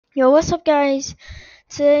Yo, what's up, guys?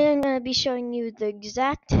 Today I'm going to be showing you the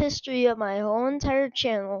exact history of my whole entire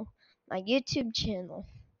channel, my YouTube channel.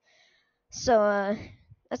 So,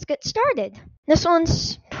 let's get started. This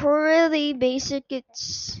one's pretty basic.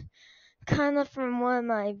 It's kind of from one of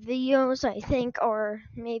my videos, I think, or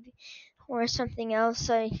maybe, or something else.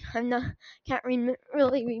 Can't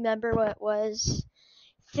really remember what it was.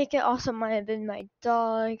 I think it also might have been my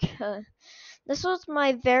dog. This was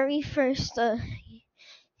my very first,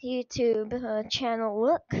 YouTube channel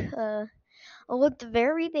look. It looked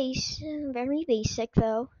very basic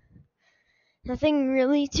though. Nothing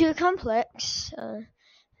really too complex.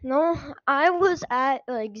 No, I was at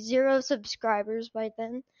like 0 subscribers by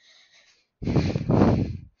then.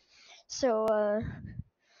 So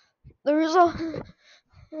the result,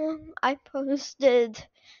 I posted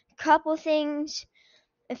a couple things.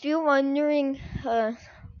 If you're wondering, the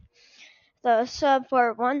sub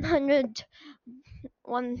for 1,000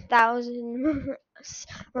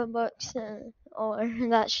 Robux or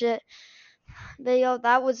that shit video,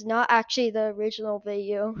 that was not actually the original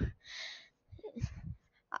video.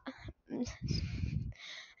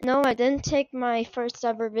 No, I didn't take my first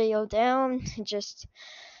ever video down, just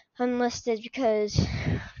unlisted because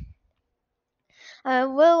I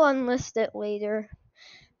will unlist it later,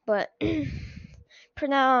 but for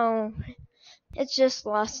now it's just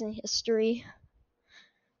lost in history.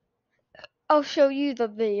 I'll show you the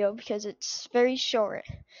video because it's very short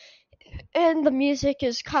and the music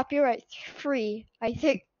is copyright free, I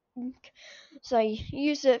think, so I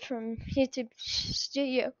use it from YouTube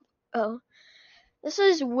Studio. Oh, this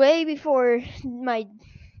is way before my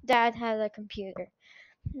dad had a computer.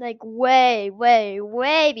 Like way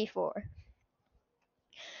before.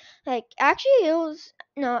 Like actually it was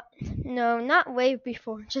not way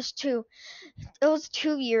before, just it was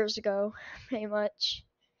 2 years ago, pretty much.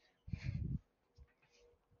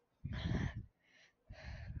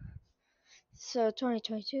 So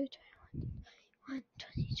 2022, 21,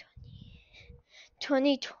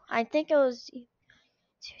 2020, I think it was 2021.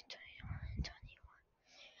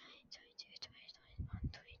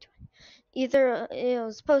 Either it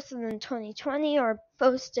was posted in 2020 or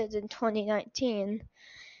posted in 2019.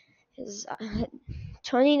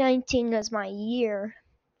 2019 is my year.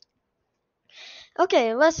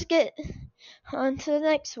 Okay, let's get on to the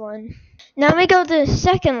next one. Now we go to the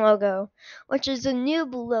second logo, which is a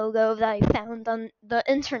noob logo that I found on the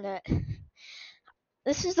internet.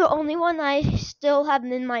 This is the only one I still have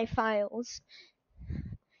in my files.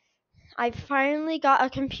 I finally got a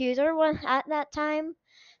computer at that time,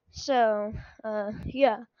 so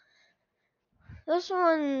yeah. This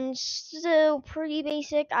one's still pretty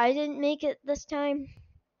basic. I didn't make it this time.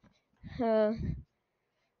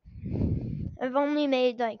 I've only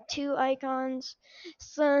made like 2 icons,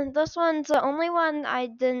 so this one's the only one I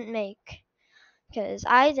didn't make because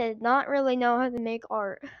I did not really know how to make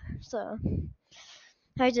art. So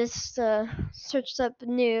I just searched up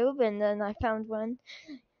noob and then I found one.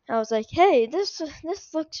 I was like, hey, this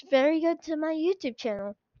looks very good to my YouTube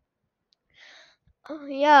channel. Oh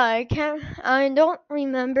yeah, I don't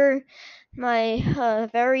remember my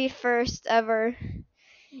very first ever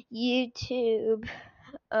YouTube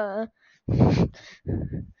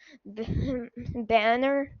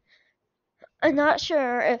banner. I'm not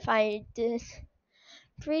sure if I did.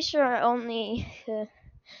 Pretty sure I only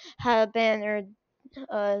had a banner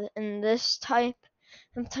in this type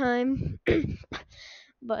of time,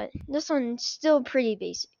 but this one's still pretty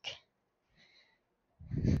basic.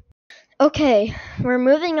 Okay, we're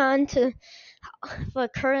moving on to the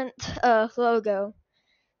current logo.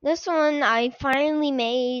 This one I finally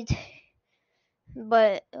made,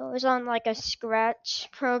 but it was on like a Scratch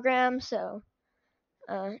program, so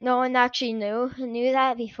no one actually knew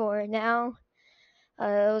that before now.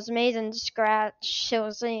 It was made in Scratch. It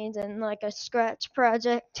was made in like a Scratch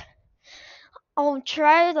project. I'll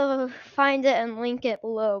try to find it and link it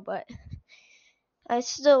below, but I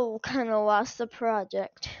still kind of lost the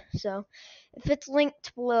project. So if it's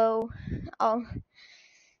linked below, I'll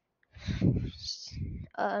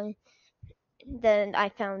then I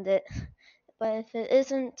found it. But if it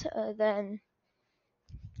isn't, then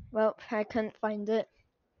well, I couldn't find it.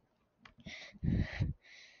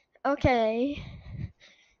 Okay,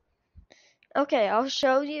 I'll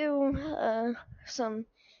show you some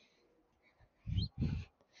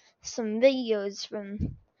videos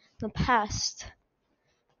from the past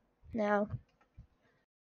now.